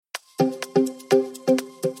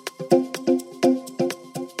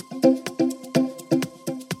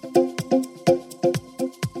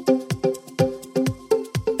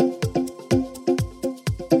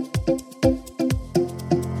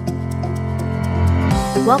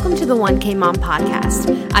Welcome to the 1K Mom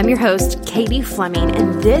Podcast. I'm your host, Katie Fleming,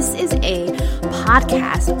 and this is a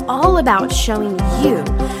podcast all about showing you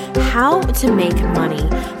how to make money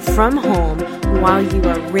from home while you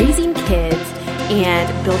are raising kids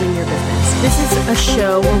and building your business. This is a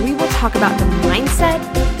show where we will talk about the mindset,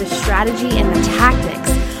 the strategy, and the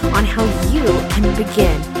tactics on how you can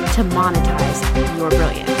begin to monetize your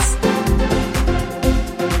brilliance.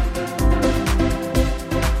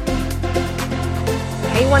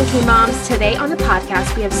 Hey 1K Moms, today on the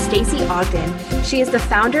podcast we have Stacey Ogden. She is the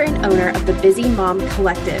founder and owner of the Busy Mom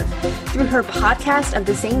Collective. Through her podcast of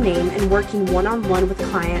the same name and working one-on-one with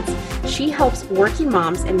clients, she helps working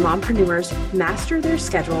moms and mompreneurs master their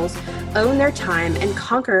schedules, own their time, and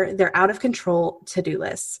conquer their out-of-control to-do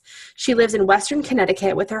lists. She lives in Western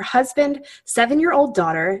Connecticut with her husband, 7-year-old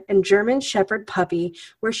daughter, and German Shepherd puppy,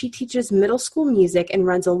 where she teaches middle school music and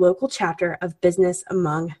runs a local chapter of Business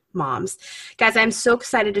Among Moms. Guys, I'm so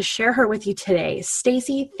excited to share her with you today.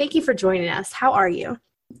 Stacey, thank you for joining us. How are you?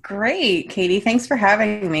 Great, Katie. Thanks for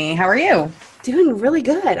having me. How are you? Doing really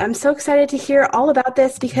good. I'm so excited to hear all about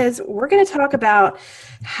this because we're going to talk about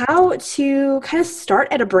how to kind of start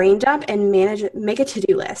at a brain dump and make a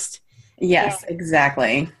to-do list. Yes,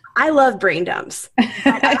 exactly. I love brain dumps.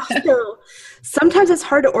 But I also, sometimes it's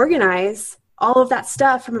hard to organize all of that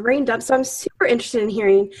stuff from a brain dump. So I'm super interested in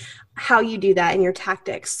hearing how you do that and your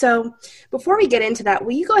tactics. So before we get into that,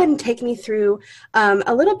 will you go ahead and take me through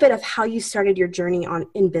a little bit of how you started your journey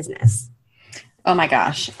in business? Oh my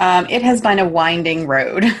gosh. It has been a winding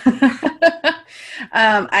road.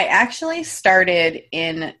 I actually started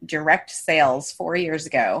in direct sales 4 years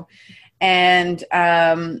ago, and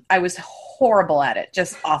I was horrible at it,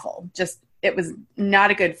 just awful. It was not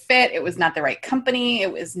a good fit. It was not the right company.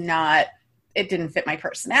 It didn't fit my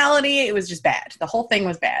personality. It was just bad. The whole thing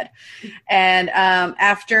was bad. And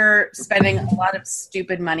after spending a lot of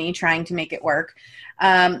stupid money trying to make it work,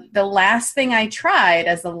 the last thing I tried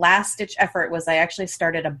as the last-ditch effort was I actually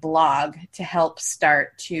started a blog to help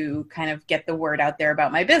start to kind of get the word out there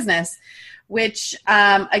about my business, which,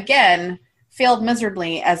 again, failed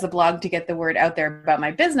miserably as a blog to get the word out there about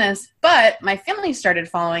my business. But my family started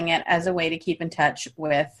following it as a way to keep in touch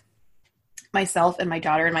with myself and my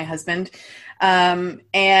daughter and my husband.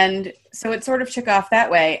 And so it sort of took off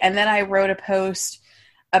that way. And then I wrote a post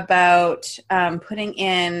about putting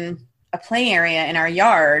in a play area in our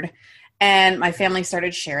yard, and my family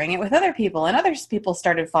started sharing it with other people, and other people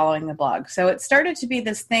started following the blog. So it started to be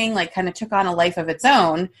this thing, like kind of took on a life of its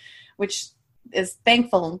own, which is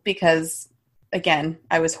thankful because, again,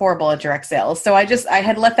 I was horrible at direct sales. So I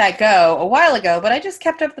had let that go a while ago, but I just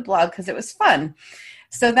kept up the blog because it was fun.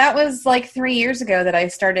 So that was like 3 years ago that I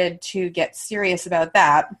started to get serious about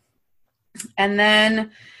that. And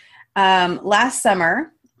then last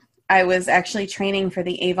summer, I was actually training for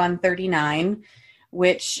the Avon 39,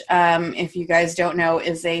 which, if you guys don't know,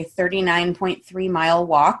 is a 39.3 mile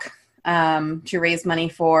walk to raise money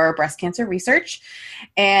for breast cancer research.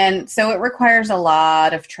 And so it requires a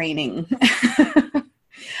lot of training.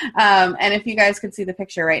 And if you guys could see the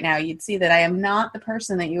picture right now, you'd see that I am not the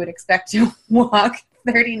person that you would expect to walk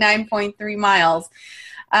 39.3 miles.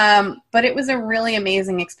 But it was a really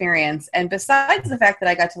amazing experience. And besides the fact that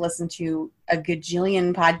I got to listen to a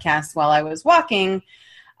gajillion podcasts while I was walking,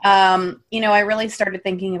 I really started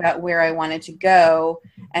thinking about where I wanted to go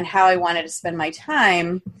and how I wanted to spend my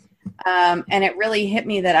time. And it really hit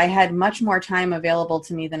me that I had much more time available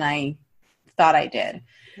to me than I thought I did.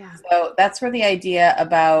 Yeah. So that's where the idea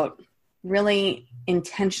about really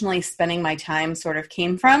intentionally spending my time sort of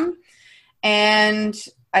came from. And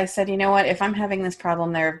I said, you know what, if I'm having this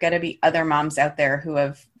problem, there have got to be other moms out there who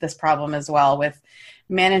have this problem as well with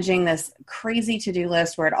managing this crazy to-do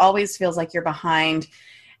list where it always feels like you're behind.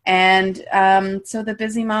 And so the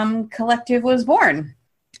Busy Mom Collective was born.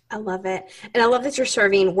 I love it. And I love that you're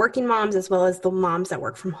serving working moms as well as the moms that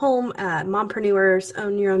work from home, mompreneurs,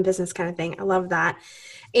 own your own business kind of thing. I love that.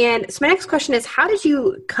 And so my next question is, how did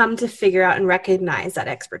you come to figure out and recognize that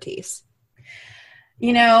expertise?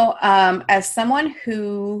 As someone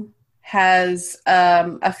who has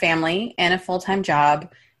a family and a full-time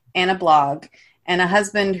job and a blog and a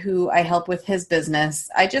husband who I help with his business,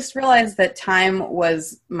 I just realized that time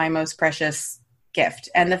was my most precious gift.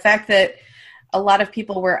 And the fact that a lot of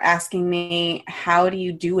people were asking me, how do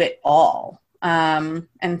you do it all? And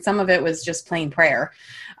some of it was just plain prayer.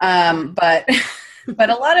 But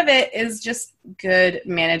a lot of it is just good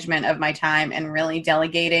management of my time and really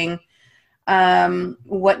delegating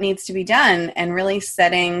what needs to be done and really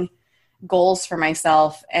setting goals for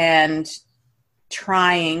myself and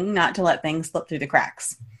trying not to let things slip through the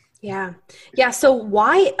cracks. Yeah. Yeah. So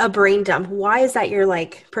why a brain dump? Why is that your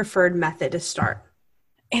like preferred method to start?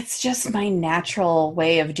 It's just my natural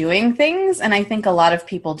way of doing things. And I think a lot of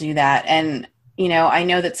people do that. And, I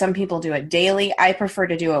know that some people do it daily. I prefer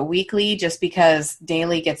to do it weekly just because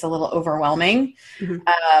daily gets a little overwhelming.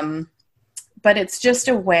 Mm-hmm. But it's just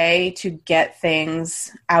a way to get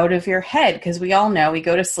things out of your head, because we all know we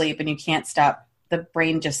go to sleep and you can't stop. The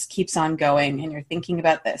brain just keeps on going and you're thinking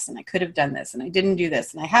about this and I could have done this and I didn't do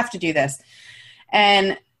this and I have to do this.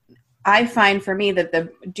 And I find for me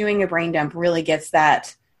that doing a brain dump really gets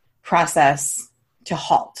that process to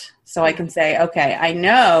halt. So I can say, okay, I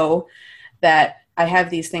know that I have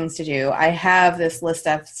these things to do. I have this list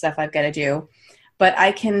of stuff I've got to do, but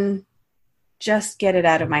I can just get it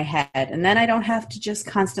out of my head. And then I don't have to just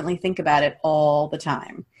constantly think about it all the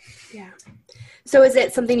time. Yeah. So is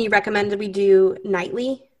it something you recommend that we do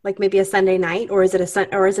nightly, like maybe a Sunday night, or is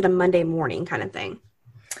it a Monday morning kind of thing?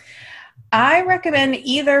 I recommend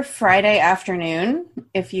either Friday afternoon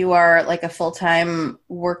if you are like a full-time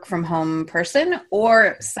work from home person,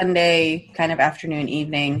 or Sunday kind of afternoon,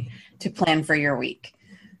 evening to plan for your week.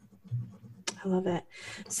 I love it.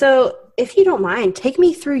 So if you don't mind, take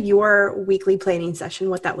me through your weekly planning session,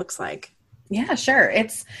 what that looks like. Yeah, sure.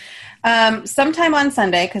 It's sometime on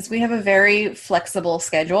Sunday, because we have a very flexible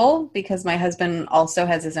schedule, because my husband also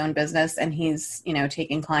has his own business and he's,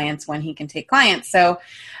 taking clients when he can take clients. So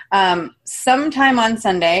sometime on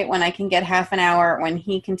Sunday when I can get half an hour when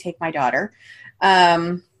he can take my daughter,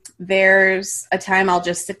 there's a time I'll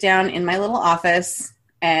just sit down in my little office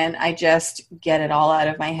and I just get it all out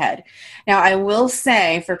of my head. Now, I will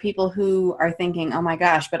say, for people who are thinking, oh my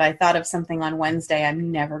gosh, but I thought of something on Wednesday,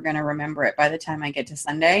 I'm never going to remember it by the time I get to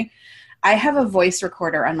Sunday. I have a voice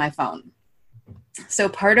recorder on my phone. So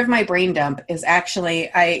part of my brain dump is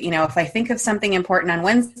actually, if I think of something important on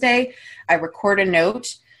Wednesday, I record a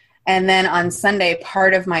note. And then on Sunday,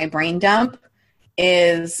 part of my brain dump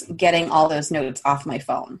is getting all those notes off my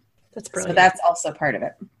phone. That's brilliant. So that's also part of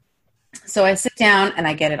it. So I sit down and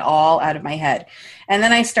I get it all out of my head. And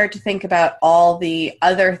then I start to think about all the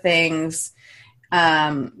other things,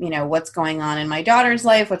 what's going on in my daughter's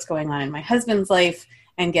life, what's going on in my husband's life,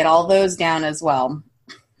 and get all those down as well.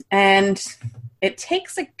 And it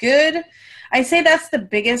takes I say that's the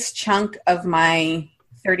biggest chunk of my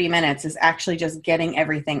 30 minutes is actually just getting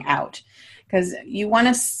everything out. Because you want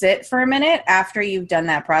to sit for a minute after you've done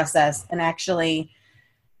that process and actually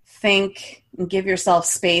think and give yourself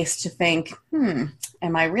space to think,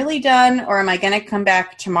 am I really done? Or am I going to come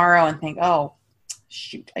back tomorrow and think, oh,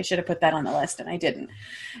 shoot, I should have put that on the list and I didn't.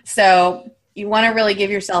 So you want to really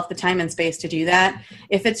give yourself the time and space to do that.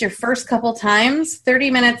 If it's your first couple times,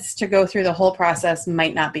 30 minutes to go through the whole process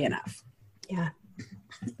might not be enough. Yeah.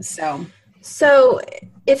 So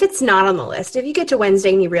if it's not on the list, if you get to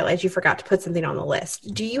Wednesday and you realize you forgot to put something on the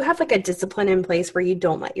list, do you have like a discipline in place where you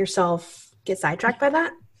don't let yourself get sidetracked by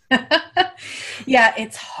that? Yeah,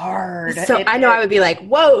 it's hard. So I know I would be like,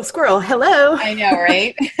 whoa, squirrel, hello. I know,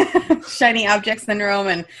 right? Shiny object syndrome.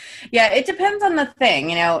 And yeah, it depends on the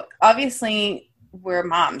thing. Obviously we're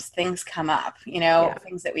moms, things come up,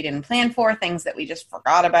 things that we didn't plan for, things that we just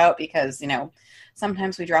forgot about because,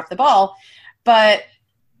 sometimes we drop the ball. But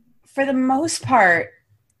for the most part,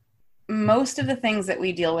 most of the things that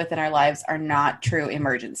we deal with in our lives are not true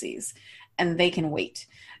emergencies, and they can wait.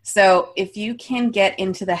 So if you can get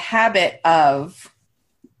into the habit of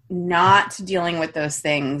not dealing with those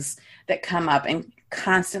things that come up and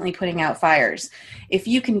constantly putting out fires, if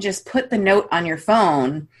you can just put the note on your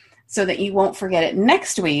phone so that you won't forget it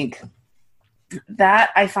next week, that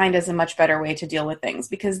I find is a much better way to deal with things,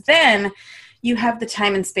 because then you have the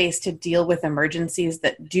time and space to deal with emergencies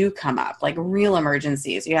that do come up, like real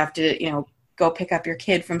emergencies. You have to, go pick up your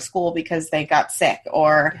kid from school because they got sick,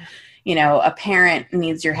 or a parent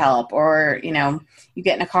needs your help, or, you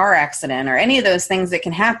get in a car accident, or any of those things that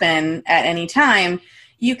can happen at any time.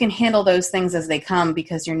 You can handle those things as they come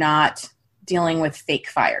because you're not dealing with fake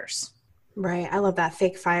fires. Right. I love that,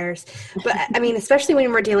 fake fires. But I mean, especially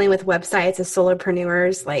when we're dealing with websites as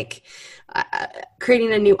solopreneurs, like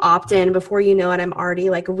creating a new opt-in, before you know it, I'm already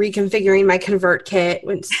like reconfiguring my ConvertKit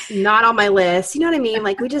when it's not on my list. You know what I mean?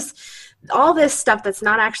 Like all this stuff that's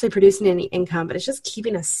not actually producing any income, but it's just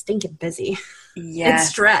keeping us stinking busy and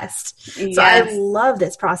stressed. Yes. So I love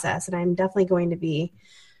this process, and I'm definitely going to be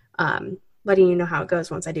letting you know how it goes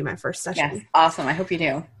once I do my first session. Yes. Awesome. I hope you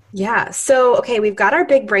do. Yeah. So, okay, we've got our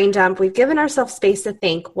big brain dump. We've given ourselves space to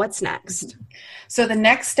think. What's next? So the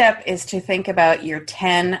next step is to think about your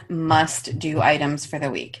 10 must-do items for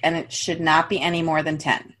the week, and it should not be any more than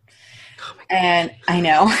 10. Oh my God. And I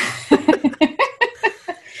know.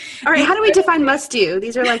 All right, how do we define must do?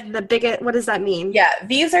 These are like the biggest, what does that mean? Yeah,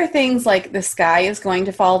 these are things like the sky is going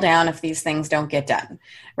to fall down if these things don't get done,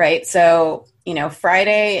 right? So,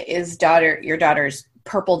 Friday is your daughter's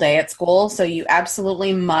purple day at school, so you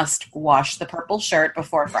absolutely must wash the purple shirt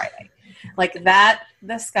before Friday. Like that,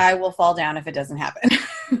 the sky will fall down if it doesn't happen,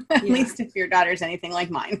 at least if your daughter's anything like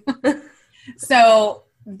mine. So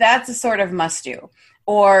that's a sort of must do.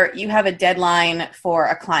 Or you have a deadline for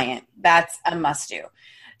a client. That's a must do.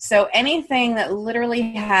 So anything that literally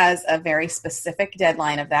has a very specific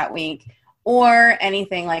deadline of that week, or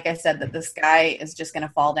anything, like I said, that the sky is just going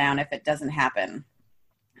to fall down if it doesn't happen,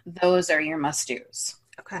 those are your must do's.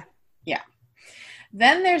 Okay. Yeah.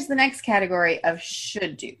 Then there's the next category of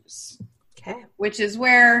should do's. Okay. Which is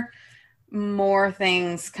where more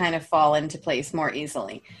things kind of fall into place more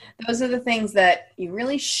easily. Those are the things that you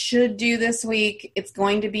really should do this week. It's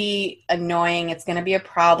going to be annoying. It's going to be a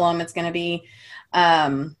problem. It's going to be,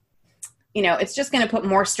 it's just going to put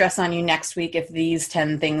more stress on you next week if these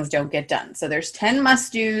 10 things don't get done. So there's 10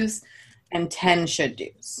 must-dos and 10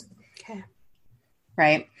 should-dos. Okay.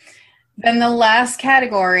 Right? Then the last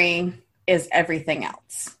category is everything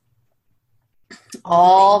else.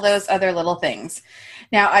 All those other little things.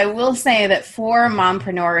 Now, I will say that for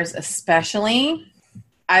mompreneurs especially,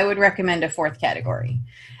 I would recommend a fourth category.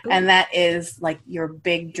 Ooh. And that is like your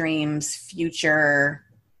big dreams, future,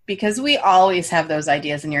 because we always have those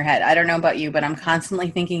ideas in your head. I don't know about you, but I'm constantly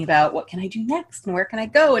thinking about what can I do next and where can I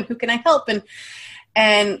go and who can I help?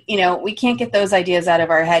 And we can't get those ideas out of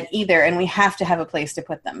our head either, and we have to have a place to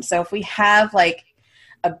put them. So if we have like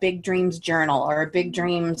a big dreams journal or a big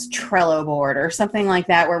dreams Trello board or something like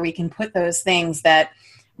that where we can put those things that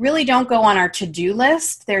really don't go on our to-do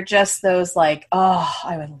list. They're just those like, oh,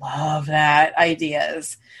 I would love that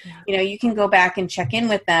ideas. Yeah. You can go back and check in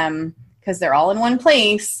with them because they're all in one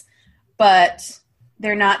place, but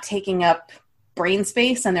they're not taking up brain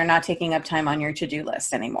space and they're not taking up time on your to-do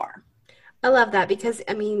list anymore. I love that because,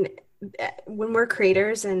 when we're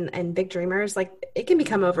creators and big dreamers, like it can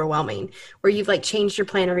become overwhelming where you've like changed your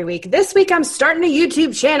plan every week. This week I'm starting a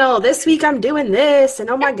YouTube channel. This week I'm doing this. And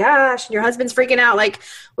oh my gosh, and your husband's freaking out like,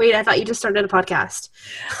 wait, I thought you just started a podcast.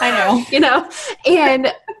 I know.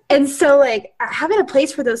 And so like having a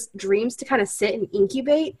place for those dreams to kind of sit and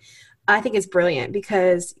incubate, I think is brilliant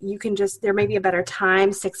because you can there may be a better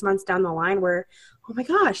time 6 months down the line where, oh my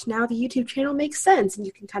gosh, now the YouTube channel makes sense. And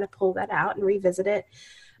you can kind of pull that out and revisit it.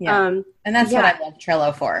 Yeah. And that's what I love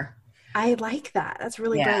Trello for. I like that. That's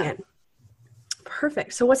really brilliant.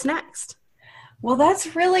 Perfect. So what's next? Well,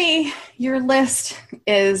 that's really your list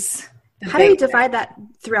is. How do you divide that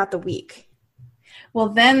throughout the week? Well,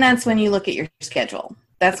 then that's when you look at your schedule.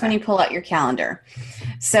 That's when you pull out your calendar.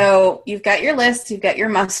 So you've got your list, you've got your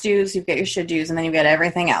must-dos, you've got your should-dos, and then you've got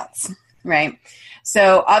everything else, right?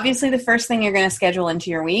 So obviously the first thing you're going to schedule into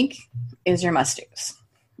your week is your must-dos.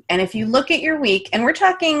 And if you look at your week, and we're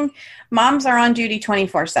talking, moms are on duty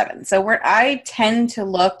 24/7. So I tend to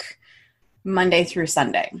look Monday through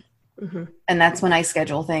Sunday. Mm-hmm. And that's when I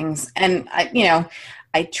schedule things. And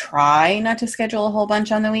I try not to schedule a whole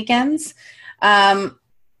bunch on the weekends. But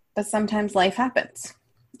sometimes life happens.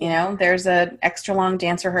 There's an extra long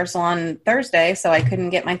dance rehearsal on Thursday, so I couldn't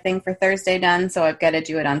get my thing for Thursday done. So I've got to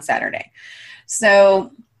do it on Saturday.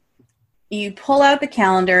 So you pull out the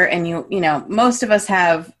calendar and most of us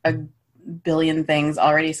have a billion things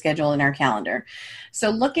already scheduled in our calendar.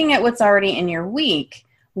 So looking at what's already in your week,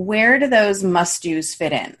 where do those must-dos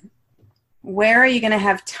fit in? Where are you going to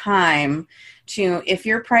have time to, if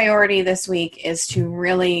your priority this week is to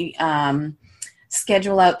really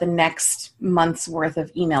schedule out the next month's worth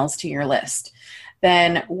of emails to your list,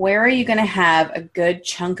 then where are you going to have a good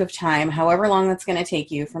chunk of time, however long that's going to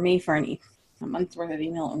take you? For me, for a month's worth of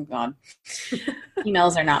email, oh God.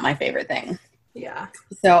 Emails are not my favorite thing. Yeah.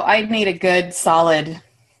 So I need a good solid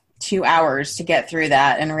 2 hours to get through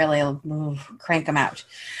that and really crank them out.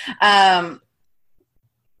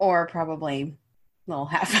 Or probably little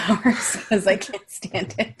half hours because I can't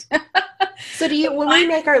stand it. So when we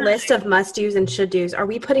make our list of must-dos and should-dos, are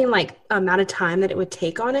we putting like amount of time that it would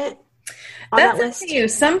take on it? That's that list? Up to you.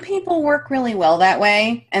 Some people work really well that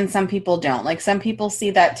way and some people don't. Like some people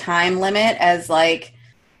see that time limit as like,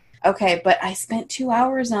 okay, but I spent 2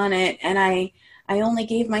 hours on it and I only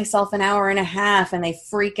gave myself an hour and a half, and they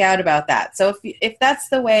freak out about that. So if that's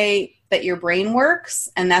the way that your brain works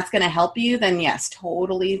and that's going to help you, then yes,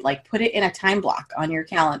 totally like put it in a time block on your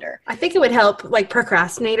calendar. I think it would help like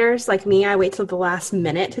procrastinators like me. I wait till the last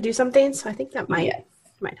minute to do something. So I think that might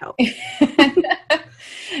help.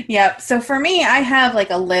 Yeah. So for me, I have like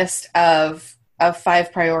a list of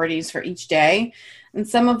 5 priorities for each day. And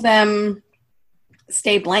some of them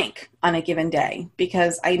stay blank on a given day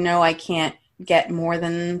because I know I can't get more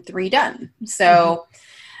than 3 done. So,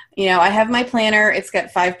 I have my planner. It's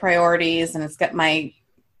got 5 priorities, and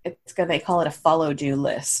they call it a follow do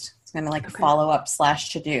list. It's kind of like a follow up /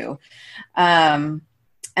 to do.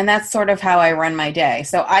 And that's sort of how I run my day.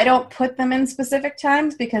 So I don't put them in specific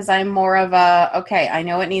times because I'm more of I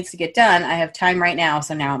know it needs to get done. I have time right now.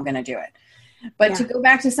 So now I'm going to do it. But to go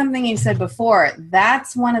back to something you said before,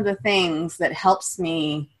 that's one of the things that helps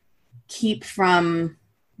me keep from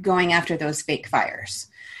going after those fake fires,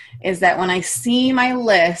 is that when I see my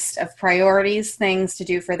list of priorities, things to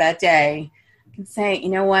do for that day, I can say, you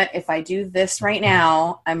know what, if I do this right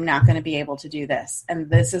now, I'm not going to be able to do this. And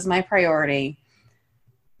this is my priority.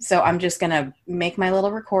 So I'm just going to make my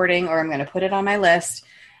little recording, or I'm going to put it on my list,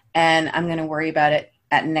 and I'm going to worry about it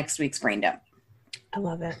at next week's brain dump. I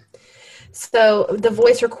love it. So the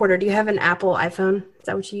voice recorder, do you have an Apple iPhone? Is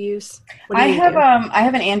that what you use? I have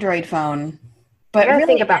an Android phone, but I really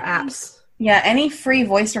think about apps. Yeah, any free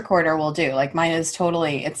voice recorder will do. Like mine is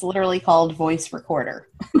it's literally called Voice Recorder.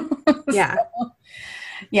 Yeah.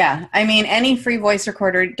 Yeah. I mean, any free voice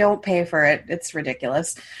recorder, don't pay for it. It's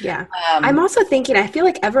ridiculous. Yeah. I'm also thinking, I feel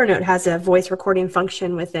like Evernote has a voice recording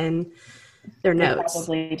function within their notes. They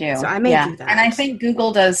probably do. So I may do that. And I think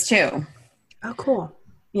Google does too. Oh, cool.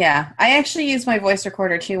 Yeah. I actually use my voice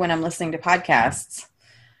recorder too when I'm listening to podcasts.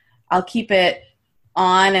 I'll keep it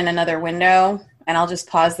on in another window, and I'll just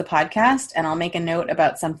pause the podcast, and I'll make a note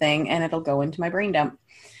about something, and it'll go into my brain dump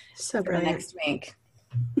so for the next week.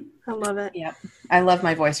 I love it. Yep. I love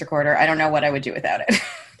my voice recorder. I don't know what I would do without it.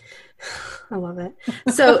 I love it.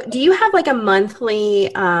 So do you have like a monthly,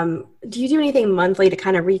 do you do anything monthly to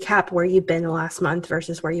kind of recap where you've been the last month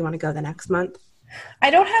versus where you want to go the next month?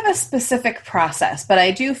 I don't have a specific process, but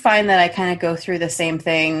I do find that I kind of go through the same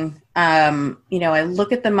thing. I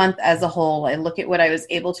look at the month as a whole. I look at what I was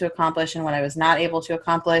able to accomplish and what I was not able to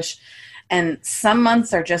accomplish. And some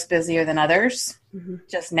months are just busier than others,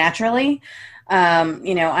 just naturally.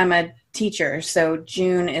 I'm a teacher, so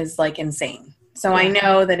June is like insane. So I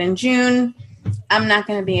know that in June, I'm not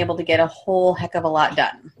going to be able to get a whole heck of a lot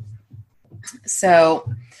done.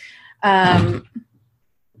 So,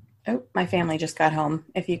 my family just got home,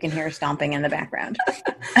 if you can hear stomping in the background.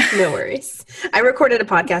 No worries. I recorded a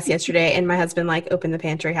podcast yesterday, and my husband opened the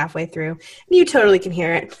pantry halfway through, and you totally can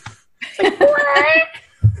hear it. Like, what?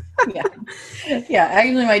 Yeah.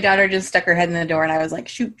 Actually, my daughter just stuck her head in the door, and I was like,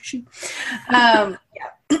 shoot. Kind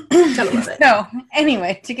of love it. So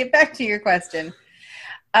anyway, to get back to your question.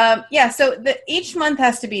 So each month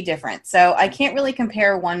has to be different. So I can't really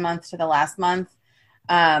compare one month to the last month.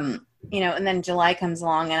 And then July comes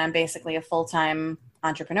along, and I'm basically a full-time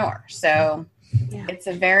entrepreneur. So it's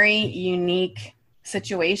a very unique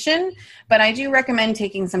situation, but I do recommend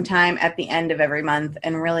taking some time at the end of every month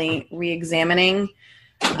and really re-examining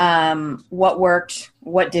what worked,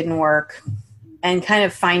 what didn't work, and kind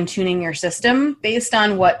of fine-tuning your system based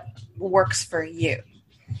on what works for you.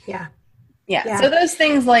 Yeah. So those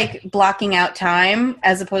things like blocking out time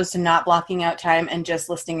as opposed to not blocking out time and just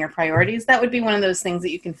listing your priorities, that would be one of those things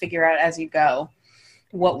that you can figure out as you go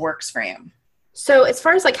what works for you. So as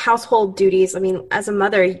far as household duties, I mean, as a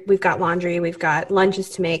mother, we've got laundry, we've got lunches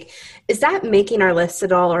to make. Is that making our list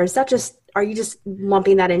at all? Or is that are you just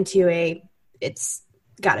lumping that into it's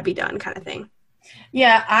got to be done kind of thing?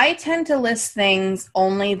 Yeah, I tend to list things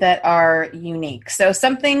only that are unique. So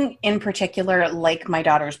something in particular, like my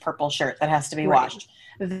daughter's purple shirt that has to be washed,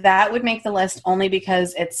 that would make the list only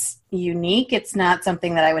because it's unique. It's not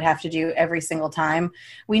something that I would have to do every single time.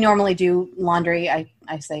 We normally do laundry. I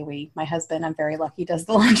say we, my husband, I'm very lucky, does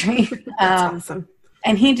the laundry. That's awesome.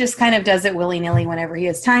 And he just kind of does it willy-nilly whenever he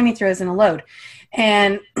has time. He throws in a load.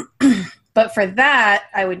 But for that,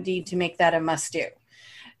 I would need to make that a must-do.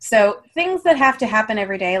 So things that have to happen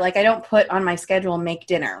every day, like I don't put on my schedule, make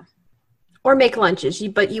dinner. Or make lunches,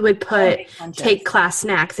 but you would put take class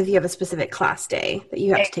snacks if you have a specific class day that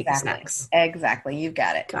you have to take the snacks. Exactly. You've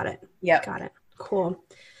got it. Got it. Yep. Got it. Cool.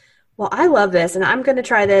 Well, I love this, and I'm going to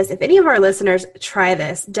try this. If any of our listeners try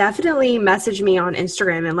this, definitely message me on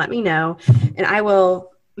Instagram and let me know, and I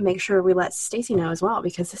will make sure we let Stacy know as well,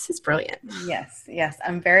 because this is brilliant. Yes.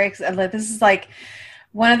 I'm very excited. This is like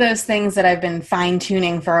one of those things that I've been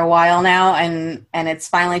fine-tuning for a while now, and it's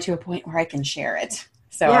finally to a point where I can share it.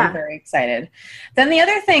 So I'm very excited. Then the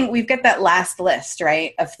other thing, we've got that last list,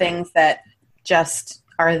 right, of things that just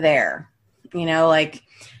are there, like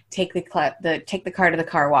take the car to the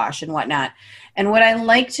car wash and whatnot. And what I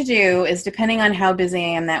like to do is, depending on how busy I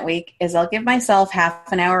am that week, is I'll give myself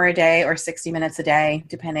half an hour a day or 60 minutes a day,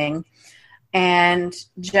 depending, and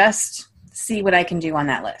just see what I can do on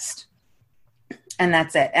that list. and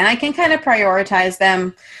that's it. And I can kind of prioritize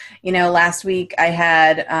them. Last week I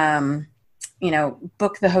had,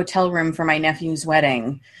 book the hotel room for my nephew's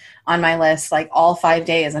wedding on my list, like all 5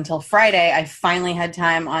 days until Friday. I finally had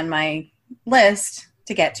time on my list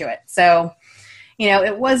to get to it. So,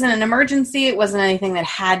 it wasn't an emergency. It wasn't anything that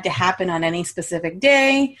had to happen on any specific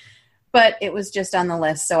day, but it was just on the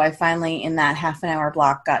list. So I finally, in that half an hour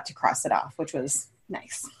block, got to cross it off, which was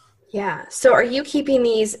nice. Yeah. So are you keeping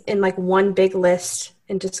these in like one big list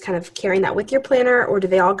and just kind of carrying that with your planner, or do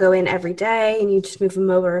they all go in every day and you just move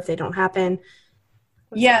them over if they don't happen?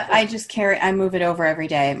 Yeah, I move it over every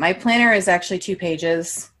day. My planner is actually 2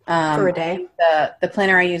 pages. For a day. The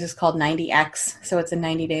planner I use is called 90X. So it's a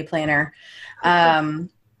 90-day planner. And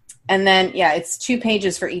then, it's 2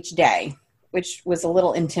 pages for each day, which was a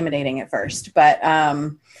little intimidating at first, but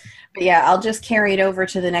yeah, I'll just carry it over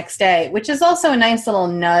to the next day, which is also a nice little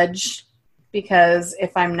nudge, because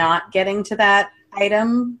if I'm not getting to that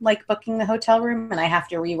item, like booking the hotel room, and I have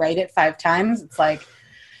to rewrite it 5 times, it's like,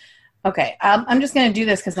 okay, I'm just going to do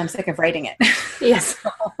this because I'm sick of writing it. Yes.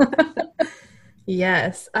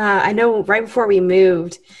 Yes. I know right before we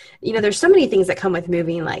moved, there's so many things that come with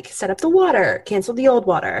moving, like set up the water, cancel the old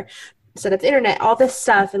water, set up the internet, all this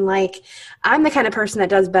stuff. And like, I'm the kind of person that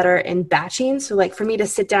does better in batching. So like for me to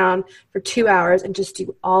sit down for 2 hours and just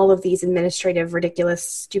do all of these administrative, ridiculous,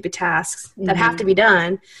 stupid tasks that have to be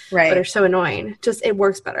done, right, but are so annoying, just it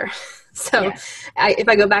works better. So if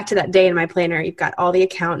I go back to that day in my planner, you've got all the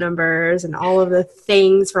account numbers and all of the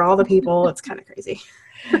things for all the people. It's kind of crazy.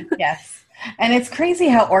 Yes. And it's crazy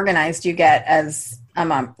how organized you get as a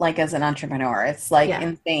mom, like as an entrepreneur. It's like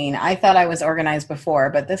insane. I thought I was organized before,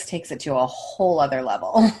 but this takes it to a whole other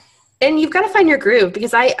level. And you've got to find your groove,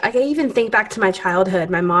 because I even think back to my childhood.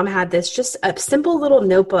 My mom had this just a simple little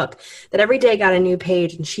notebook that every day got a new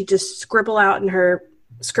page, and she'd just scribble out in her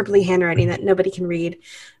scribbly handwriting that nobody can read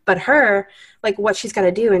but her, like what she's got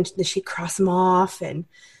to do, and she'd cross them off. And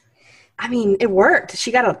I mean, it worked.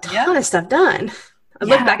 She got a ton of stuff done. I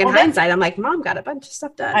look back in hindsight, I'm like, Mom got a bunch of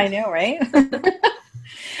stuff done. I know, right?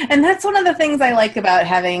 And that's one of the things I like about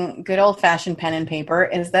having good old-fashioned pen and paper,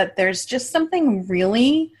 is that there's just something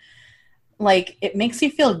really, like, it makes you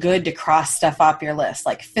feel good to cross stuff off your list,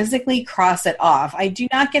 like physically cross it off. I do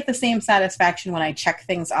not get the same satisfaction when I check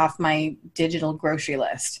things off my digital grocery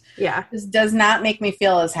list. Yeah. This does not make me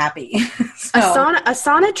feel as happy. So.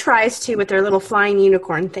 Asana tries to with their little flying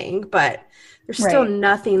unicorn thing, but there's still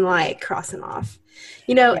nothing like crossing off.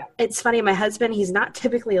 It's funny. My husband, he's not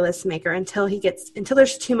typically a list maker until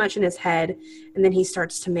there's too much in his head, and then he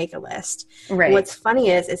starts to make a list. Right. What's funny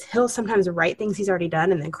is he'll sometimes write things he's already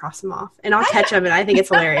done and then cross them off, and I'll catch him, and I think it's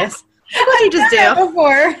hilarious. What you just do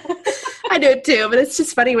before. I do it too, but it's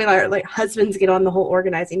just funny when our husbands get on the whole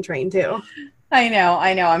organizing train too. I know.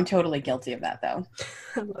 I'm totally guilty of that though.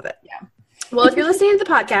 I love it. Yeah. Well, if you're listening to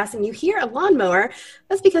the podcast and you hear a lawnmower,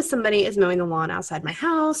 that's because somebody is mowing the lawn outside my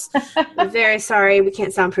house. I'm very sorry. We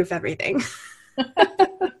can't soundproof everything.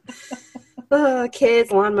 Kids,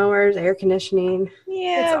 lawnmowers, air conditioning.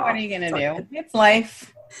 Yeah, what are you going to do? Good. It's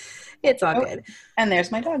life. It's all good. And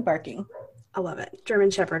there's my dog barking. I love it.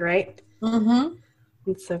 German Shepherd, right? Mm-hmm.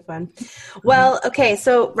 It's so fun. Well, okay.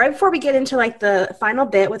 So right before we get into the final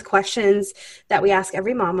bit with questions that we ask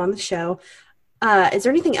every mom on the show, is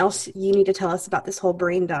there anything else you need to tell us about this whole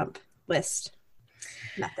brain dump list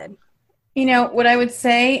method? What I would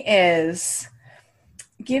say is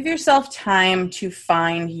give yourself time to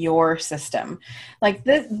find your system. Like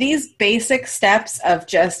these basic steps of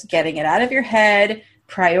just getting it out of your head,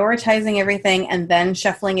 prioritizing everything, and then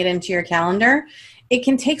shuffling it into your calendar. It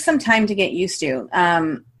can take some time to get used to.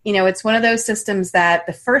 It's one of those systems that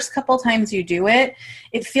the first couple times you do it,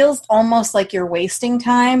 it feels almost like you're wasting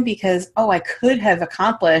time because, I could have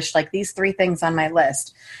accomplished like these 3 things on my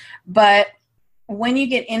list. But when you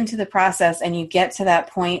get into the process and you get to that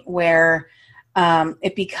point where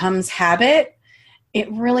it becomes habit, it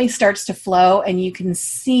really starts to flow, and you can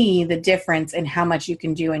see the difference in how much you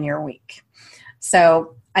can do in your week.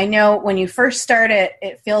 So I know when you first start it,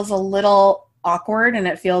 it feels a little awkward, and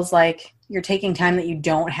it feels like you're taking time that you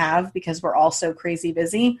don't have because we're all so crazy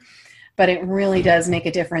busy, but it really does make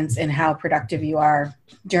a difference in how productive you are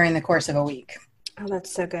during the course of a week. Oh,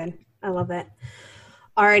 that's so good. I love it.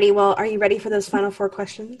 Alrighty. Well, are you ready for those final 4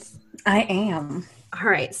 questions? I am. All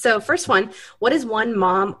right. So first one, what is one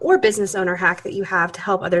mom or business owner hack that you have to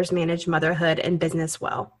help others manage motherhood and business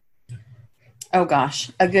well? Oh gosh,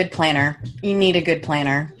 a good planner. You need a good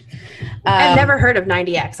planner. I've never heard of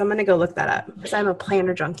 90X. I'm going to go look that up because I'm a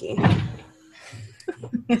planner junkie.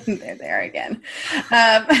 There again.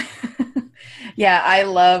 Yeah, I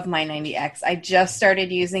love my 90X. I just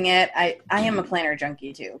started using it. I am a planner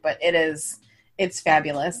junkie too, but it's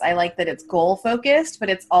fabulous. I like that it's goal focused, but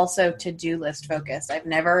it's also to-do list focused. I've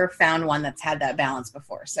never found one that's had that balance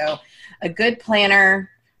before. So a good planner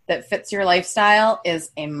that fits your lifestyle is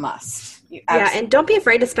a must. Yeah, and don't be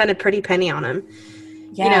afraid to spend a pretty penny on them.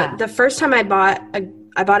 Yeah. You know, the first time I bought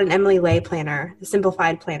an Emily Lay planner, the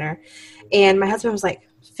simplified planner, and my husband was like,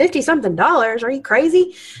 $50-something? Are you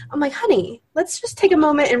crazy? I'm like, honey, let's just take a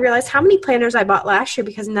moment and realize how many planners I bought last year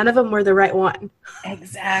because none of them were the right one.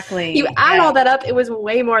 Exactly. You add all that up, it was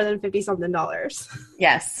way more than $50-something.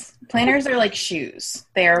 Yes. Planners are like shoes.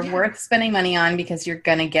 They are worth spending money on because you're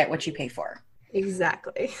going to get what you pay for.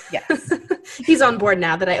 Exactly. Yes. He's on board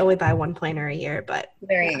now that I only buy one planner a year, but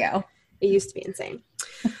there you go. It used to be insane.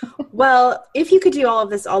 Well, if you could do all of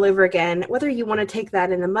this all over again, whether you want to take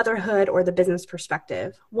that in the motherhood or the business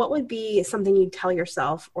perspective, what would be something you'd tell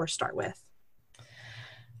yourself or start with?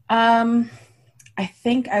 I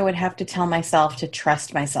think I would have to tell myself to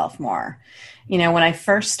trust myself more. You know, when I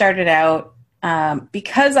first started out,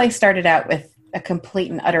 because I started out with a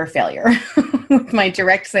complete and utter failure with my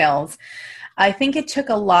direct sales, I think it took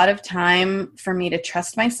a lot of time for me to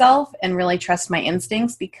trust myself and really trust my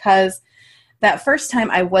instincts because that first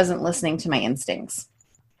time I wasn't listening to my instincts.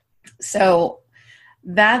 So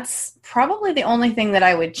that's probably the only thing that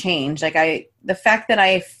I would change. Like the fact that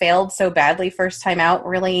I failed so badly first time out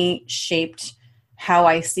really shaped how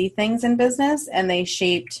I see things in business, and they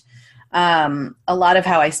shaped a lot of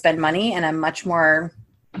how I spend money. And I'm much more,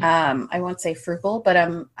 I won't say frugal, but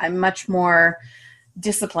I'm much more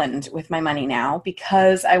disciplined with my money now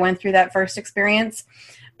because I went through that first experience.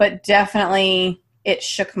 But definitely it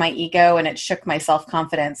shook my ego and it shook my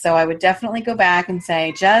self-confidence. So I would definitely go back and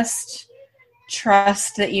say, just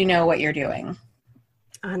trust that you know what you're doing.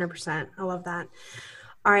 100%. I love that.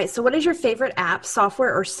 All right. So what is your favorite app,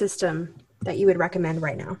 software, or system that you would recommend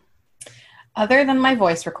right now? Other than my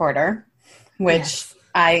voice recorder, which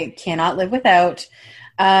I cannot live without,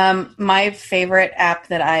 my favorite app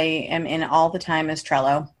that I am in all the time is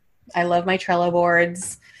Trello. I love my Trello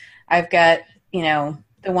boards. I've got,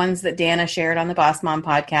 the ones that Dana shared on the Boss Mom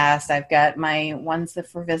podcast. I've got my ones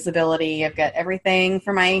for visibility. I've got everything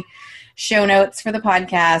for my show notes for the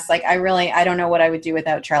podcast. Like I don't know what I would do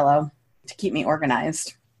without Trello to keep me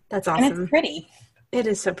organized. That's awesome. And it's pretty. It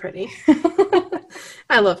is so pretty.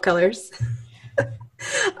 I love colors.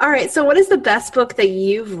 All right. So what is the best book that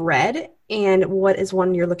you've read, and what is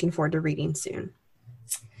one you're looking forward to reading soon?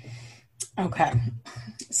 Okay.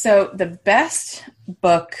 So the best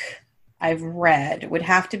book I've read would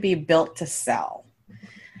have to be Built to Sell.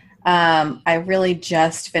 I really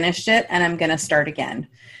just finished it, and I'm going to start again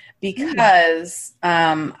because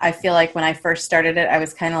I feel like when I first started it, I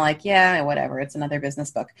was kind of like, yeah, whatever, it's another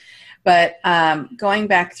business book. But going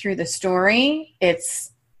back through the story,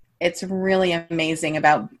 it's really amazing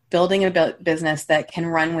about building a business that can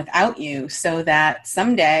run without you so that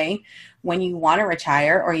someday when you want to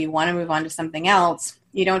retire or you want to move on to something else,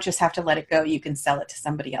 you don't just have to let it go. You can sell it to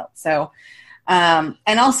somebody else. So, and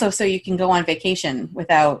also so you can go on vacation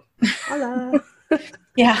without,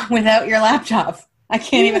 without your laptop. I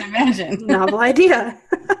can't even imagine. Novel idea.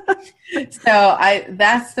 So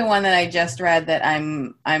that's the one that I just read that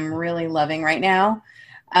I'm really loving right now.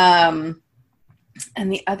 And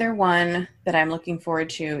the other one that I'm looking forward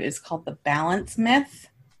to is called The Balance Myth.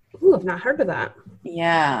 Ooh, I've not heard of that.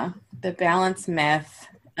 Yeah, The Balance Myth.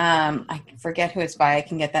 I forget who it's by. I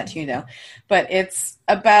can get that to you though. But it's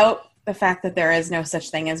about the fact that there is no such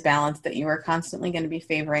thing as balance, that you are constantly going to be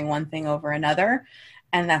favoring one thing over another,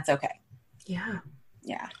 and that's okay. Yeah.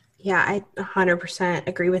 Yeah. Yeah, I 100%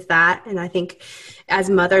 agree with that. And I think as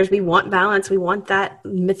mothers, we want balance. We want that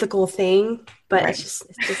mythical thing, but it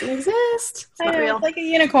doesn't exist. It's not real. It's like a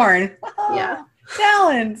unicorn. Yeah.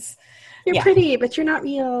 Balance. You're pretty, but you're not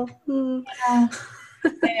real. Yeah. I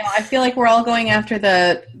know. I feel like we're all going after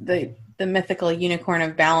the mythical unicorn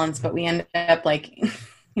of balance, but we end up like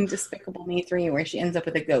in Despicable Me 3, where she ends up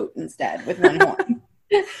with a goat instead with one horn.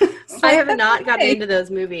 I have not gotten into those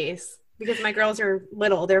movies because my girls are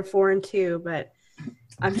little. They're 4 and 2, but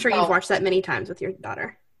I'm sure you've watched that many times with your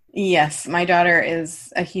daughter. Yes, my daughter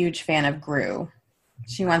is a huge fan of Gru.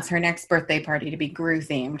 She wants her next birthday party to be Gru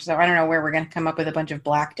themed. So I don't know where we're going to come up with a bunch of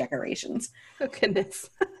black decorations. Oh, goodness.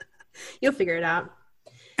 You'll figure it out.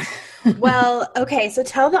 Well, okay. So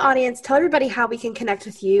tell everybody how we can connect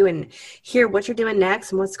with you and hear what you're doing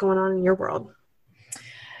next and what's going on in your world.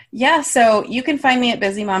 Yeah, so you can find me at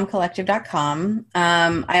busymomcollective.com.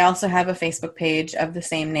 I also have a Facebook page of the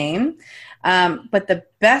same name. But the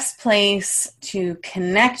best place to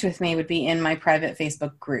connect with me would be in my private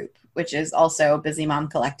Facebook group. which is also Busy Mom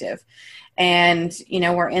Collective. And,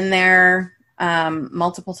 we're in there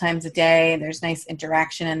multiple times a day. There's nice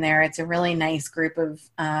interaction in there. It's a really nice group of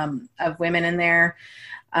women in there,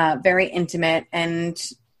 very intimate and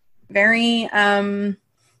very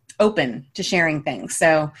open to sharing things.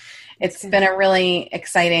 So it's been a really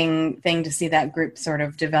exciting thing to see that group sort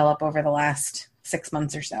of develop over the last 6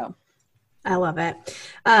 months or so. I love it.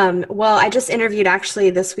 Well, I just interviewed actually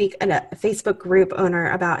this week a Facebook group owner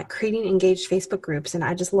about creating engaged Facebook groups. And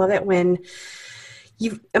I just love it when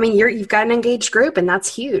you've got an engaged group, and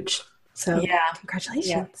that's huge. So congratulations.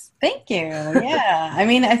 Yeah. Thank you. Yeah.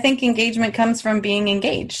 I think engagement comes from being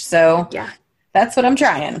engaged. So that's what I'm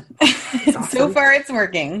trying. Awesome. So far it's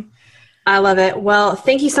working. I love it. Well,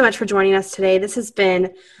 thank you so much for joining us today. This has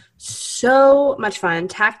been so much fun.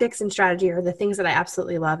 Tactics and strategy are the things that I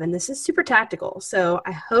absolutely love, and this is super tactical. So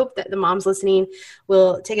I hope that the moms listening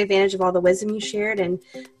will take advantage of all the wisdom you shared and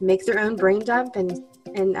make their own brain dump and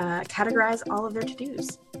categorize all of their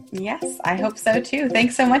to-dos. Yes, I hope so too.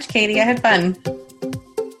 Thanks so much, Katie. I had fun.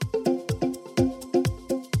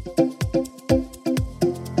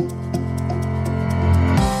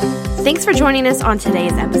 Thanks for joining us on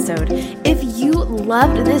today's episode. If you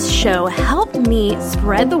loved this show, help me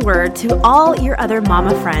spread the word to all your other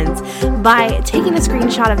mama friends by taking a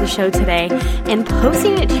screenshot of the show today and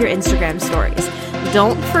posting it to your Instagram stories.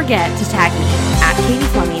 Don't forget to tag me at Katie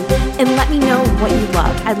Fleming and let me know what you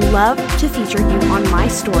loved. I'd love to feature you on my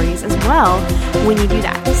stories as well when you do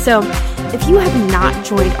that. So if you have not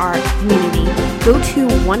joined our community, go to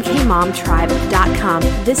 1kmomtribe.com.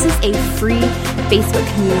 This is a free Facebook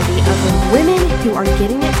community of women who are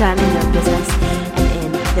getting it done in their business and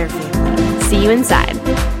in their family. See you inside.